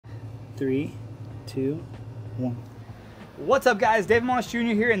3, 2, 1. What's up guys, Dave Moss Jr.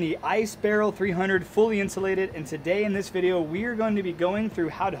 here in the Ice Barrel 300 fully insulated, and today in this video we are going to be going through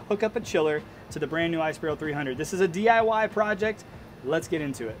how to hook up a chiller to the brand new Ice Barrel 300. This is a DIY project. Let's get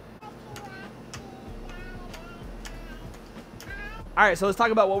into it. Alright, so let's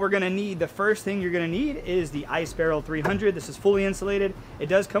talk about what we're going to need. The first thing you're going to need is the Ice Barrel 300. This is fully insulated. It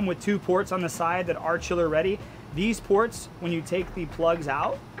does come with 2 ports on the side that are chiller ready. These ports, when you take the plugs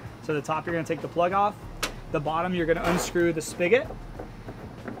out, so the top you're going to take the plug off, the bottom you're going to unscrew the spigot.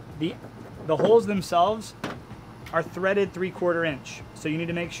 The holes themselves are threaded 3/4 inch. So you need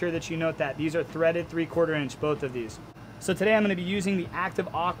to make sure that you note that. These are threaded 3/4 inch, both of these. So today I'm going to be using the Active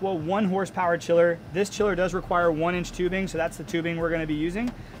Aqua 1 horsepower chiller. This chiller does require 1-inch tubing, so that's the tubing we're going to be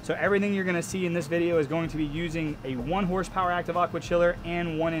using. So everything you're going to see in this video is going to be using a 1 horsepower Active Aqua chiller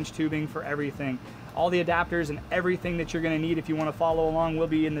and 1-inch tubing for everything. All the adapters and everything that you're going to need if you want to follow along will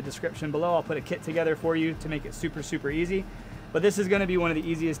be in the description below. I'll put a kit together for you to make it super easy. But this is going to be one of the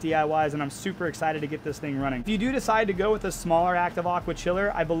easiest DIYs, and I'm super excited to get this thing running. If you do decide to go with a smaller Active Aqua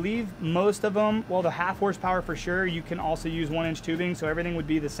chiller, I believe most of them, well, the 1/2 horsepower for sure, you can also use 1-inch tubing, so everything would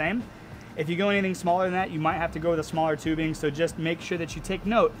be the same. If you go anything smaller than that, you might have to go with a smaller tubing, so just make sure that you take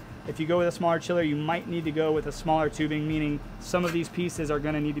note. If you go with a smaller chiller, you might need to go with a smaller tubing, meaning some of these pieces are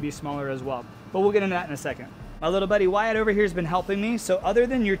going to need to be smaller as well. But we'll get into that in a second. My little buddy Wyatt over here has been helping me. So other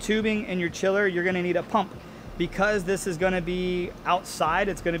than your tubing and your chiller, you're going to need a pump. Because this is going to be outside,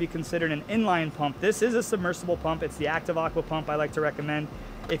 it's going to be considered an inline pump. This is a submersible pump. It's the Active Aqua pump I like to recommend.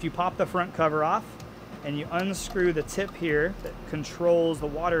 If you pop the front cover off and you unscrew the tip here that controls the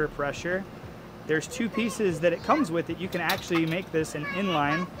water pressure, there's 2 pieces that it comes with that you can actually make this an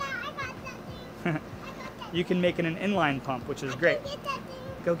inline. You can make it an inline pump, which is great.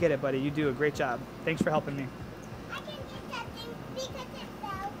 Go get it, buddy. You do a great job. Thanks for helping me.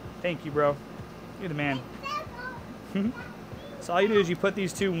 Thank you, bro. You're the man. So all you do is you put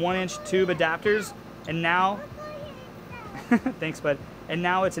these 2 1-inch tube adapters, and now, thanks bud, and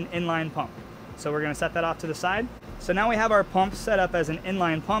now it's an inline pump. So we're going to set that off to the side. So now we have our pump set up as an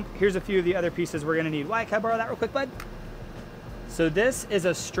inline pump. Here's a few of the other pieces we're going to need. Why, can I borrow that real quick, bud? So this is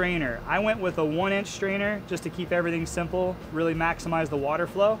a strainer. I went with a 1-inch strainer just to keep everything simple, really maximize the water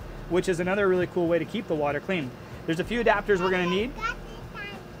flow, which is another really cool way to keep the water clean. There's a few adapters we're going to need.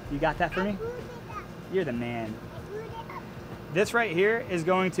 You got that for me? You're the man. This right here is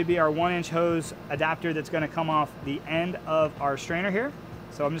going to be our 1-inch hose adapter that's going to come off the end of our strainer here.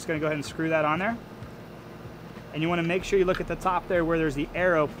 So I'm just going to go ahead and screw that on there. And you want to make sure you look at the top there where there's the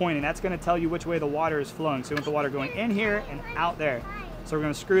arrow pointing. That's going to tell you which way the water is flowing. So you want the water going in here and out there. So we're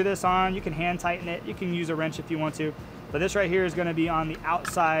going to screw this on. You can hand tighten it. You can use a wrench if you want to. But this right here is going to be on the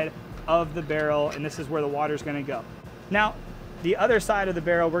outside of the barrel, and this is where the water is going to go. Now, the other side of the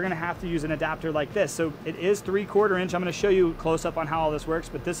barrel, we're going to have to use an adapter like this. So it is 3/4 inch. I'm going to show you close up on how all this works,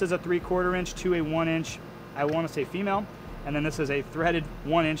 but this is a 3/4 inch to a 1-inch, I want to say female, and then this is a threaded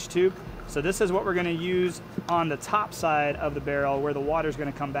 1-inch tube. So this is what we're going to use on the top side of the barrel where the water is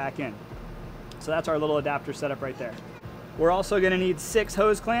going to come back in. So that's our little adapter setup right there. We're also going to need 6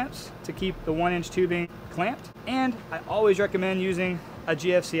 hose clamps to keep the 1-inch tubing clamped, and I always recommend using a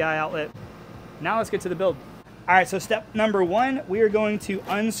GFCI outlet. Now let's get to the build. All right, so step number 1, we are going to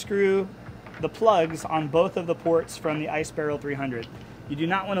unscrew the plugs on both of the ports from the Ice Barrel 300. You do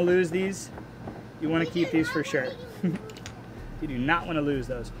not want to lose these. You want to keep these for sure. You do not want to lose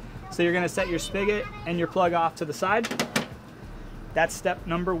those. So you're going to set your spigot and your plug off to the side. That's step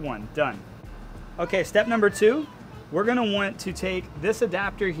number 1, done. Okay, step number 2, we're going to want to take this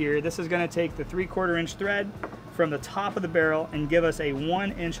adapter here. This is going to take the 3/4 inch thread from the top of the barrel and give us a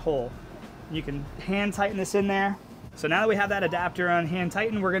 1-inch hole. You can hand tighten this in there. So now that we have that adapter on hand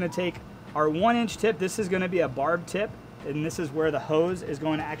tighten, we're going to take our 1-inch tip. This is going to be a barbed tip, and this is where the hose is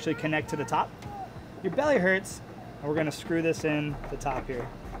going to actually connect to the top. Your belly hurts, and we're going to screw this in the top here.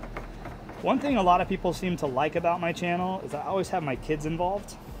 One thing a lot of people seem to like about my channel is I always have my kids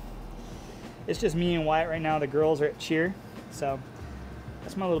involved. It's just me and Wyatt right now. The girls are at cheer, so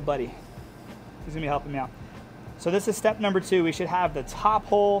that's my little buddy. He's going to be helping me out. So this is step number 2. We should have the top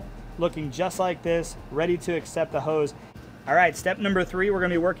hole looking just like this, ready to accept the hose. All right, step number 3, we're going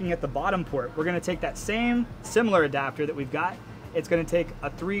to be working at the bottom port. We're going to take that same similar adapter that we've got. It's going to take a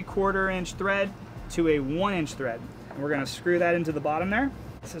 3/4 inch thread to a 1-inch thread. And we're going to screw that into the bottom there.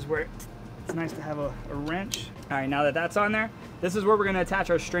 This is where it's nice to have a wrench. All right, now that that's on there, this is where we're going to attach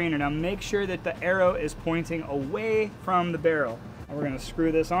our strainer. Now make sure that the arrow is pointing away from the barrel. And we're going to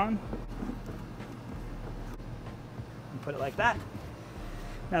screw this on and put it like that.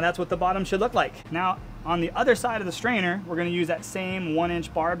 Now that's what the bottom should look like. Now on the other side of the strainer, we're gonna use that same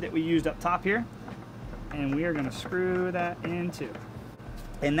 1-inch barb that we used up top here, and we are gonna screw that in too.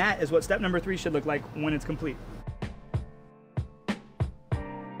 And that is what step number 3 should look like when it's complete.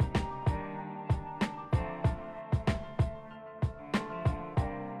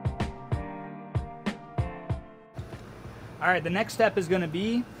 All right, the next step is gonna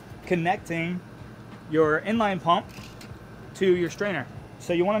be connecting your inline pump to your strainer.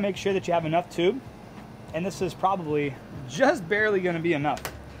 So you wanna make sure that you have enough tube, and this is probably just barely gonna be enough.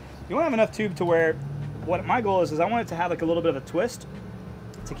 You wanna have enough tube to where, what my goal is I want it to have like a little bit of a twist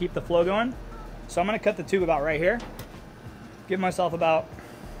to keep the flow going. So I'm gonna cut the tube about right here, give myself about,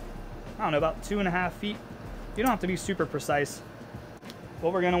 I don't know, about 2.5 feet. You don't have to be super precise.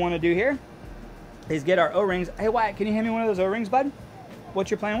 What we're gonna wanna do here is get our O-rings. Hey Wyatt, can you hand me one of those O-rings, bud?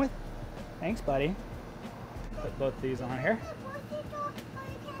 What you're playing with? Thanks, buddy. Put both of these on here.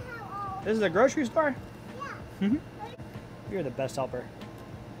 This is a grocery store? Yeah. Mm-hmm. You're the best helper.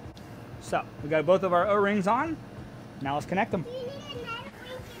 So, we got both of our O-rings on. Now let's connect them.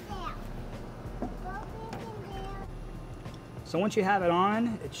 So once you have it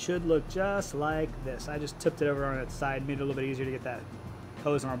on, it should look just like this. I just tipped it over on its side, made it a little bit easier to get that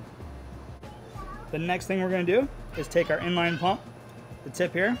hose on. The next thing we're gonna do is take our inline pump, the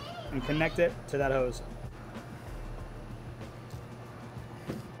tip here, and connect it to that hose.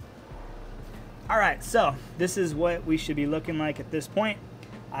 All right, so this is what we should be looking like at this point.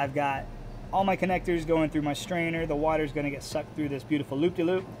 I've got all my connectors going through my strainer. The water's gonna get sucked through this beautiful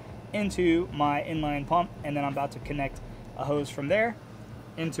loop-de-loop into my inline pump, and then I'm about to connect a hose from there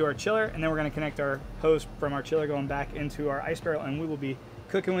into our chiller, and then we're gonna connect our hose from our chiller going back into our ice barrel, and we will be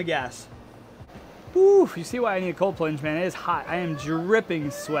cooking with gas. Whew, you see why I need a cold plunge, man. It is hot. I am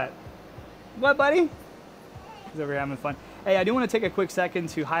dripping sweat. What, buddy? He's over here having fun. Hey, I do want to take a quick second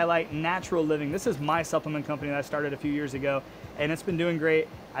to highlight Natural Living. This is my supplement company that I started a few years ago, and it's been doing great.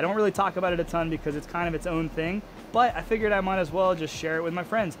 I don't really talk about it a ton because it's kind of its own thing, but I figured I might as well just share it with my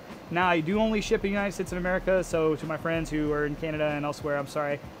friends. Now, I do only ship in the United States and America, so to my friends who are in Canada and elsewhere, I'm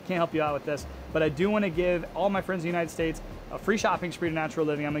sorry, can't help you out with this, but I do want to give all my friends in the United States a free shopping spree to Natural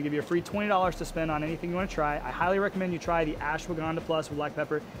Living. I'm gonna give you a free $20 to spend on anything you wanna try. I highly recommend you try the Ashwagandha Plus with black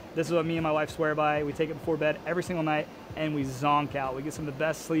pepper. This is what me and my wife swear by. We take it before bed every single night and we zonk out. We get some of the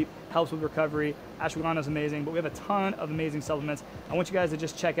best sleep, helps with recovery. Ashwagandha is amazing, but we have a ton of amazing supplements. I want you guys to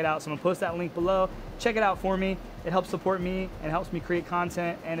just check it out. So I'm gonna post that link below. Check it out for me. It helps support me and helps me create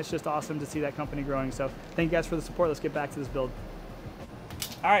content, and it's just awesome to see that company growing. So thank you guys for the support. Let's get back to this build.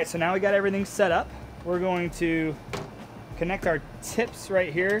 All right, so now we got everything set up. We're going to connect our tips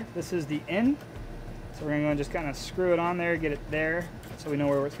right here. This is the in. So we're gonna just kind of screw it on there, get it there, so we know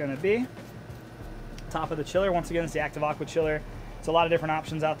where it's gonna be. Top of the chiller, once again, it's the Active Aqua chiller. It's a lot of different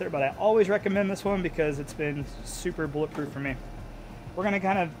options out there, but I always recommend this one because it's been super bulletproof for me. We're gonna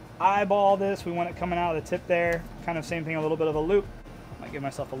kind of eyeball this. We want it coming out of the tip there. Kind of same thing, a little bit of a loop. Might give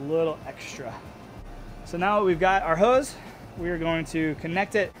myself a little extra. So now we've got our hose, we are going to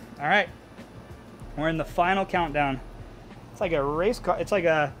connect it. All right, we're in the final countdown. It's like a race car, it's like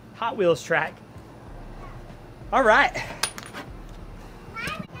a Hot Wheels track. All right.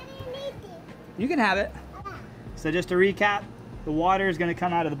 You can have it. So just to recap, the water is gonna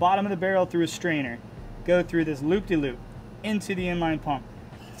come out of the bottom of the barrel through a strainer, go through this loop-de-loop into the inline pump.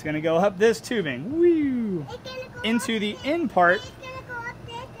 It's gonna go up this tubing, woo, into the in part.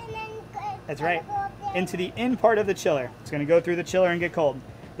 That's right, into the in part of the chiller. It's gonna go through the chiller and get cold.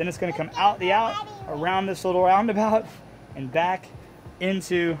 Then it's gonna come out the out, around this little roundabout, and back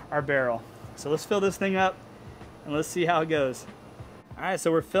into our barrel. So let's fill this thing up and let's see how it goes. All right,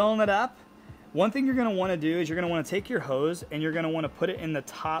 so we're filling it up. One thing you're gonna wanna do is you're gonna wanna take your hose and you're gonna wanna put it in the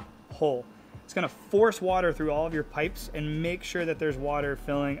top hole. It's gonna force water through all of your pipes and make sure that there's water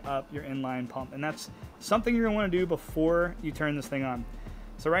filling up your inline pump. And that's something you're gonna wanna do before you turn this thing on.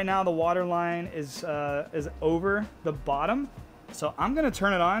 So right now the water line is over the bottom. So I'm gonna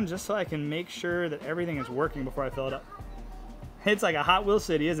turn it on just so I can make sure that everything is working before I fill it up. It's like a Hot Wheels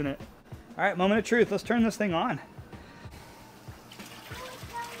city, isn't it? All right, moment of truth. Let's turn this thing on.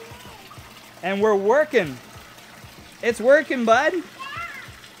 And we're working. It's working, bud.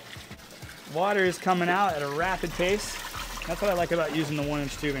 Water is coming out at a rapid pace. That's what I like about using the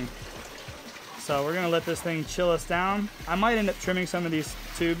 1-inch tubing. So we're gonna let this thing chill us down. I might end up trimming some of these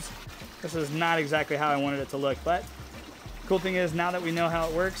tubes. This is not exactly how I wanted it to look, but the cool thing is now that we know how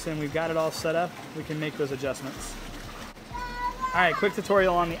it works and we've got it all set up, we can make those adjustments. All right, quick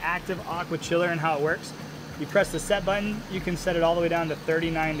tutorial on the Active Aqua chiller and how it works. You press the set button, you can set it all the way down to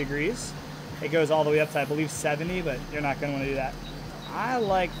 39 degrees. It goes all the way up to, I believe, 70, but you're not gonna wanna do that. I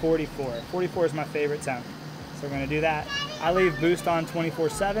like 44. 44 is my favorite temp. So we're gonna do that. I leave boost on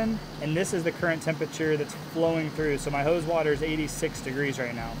 24/7, and this is the current temperature that's flowing through. So my hose water is 86 degrees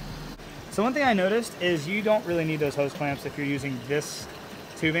right now. So one thing I noticed is you don't really need those hose clamps if you're using this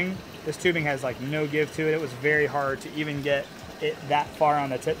tubing. This tubing has like no give to it. It was very hard to even get it that far on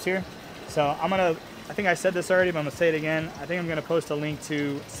the tips here. So I think I said this already, but I'm gonna say it again. I think I'm gonna post a link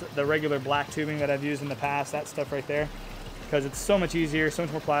to the regular black tubing that I've used in the past, that stuff right there, because it's so much easier, so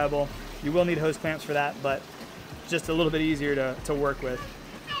much more pliable. You will need hose clamps for that, but just a little bit easier to work with.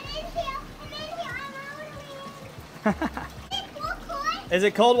 Is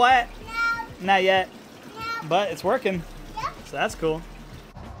it cold, Wyatt? No. Not yet. No. But it's working. Yep. So that's cool.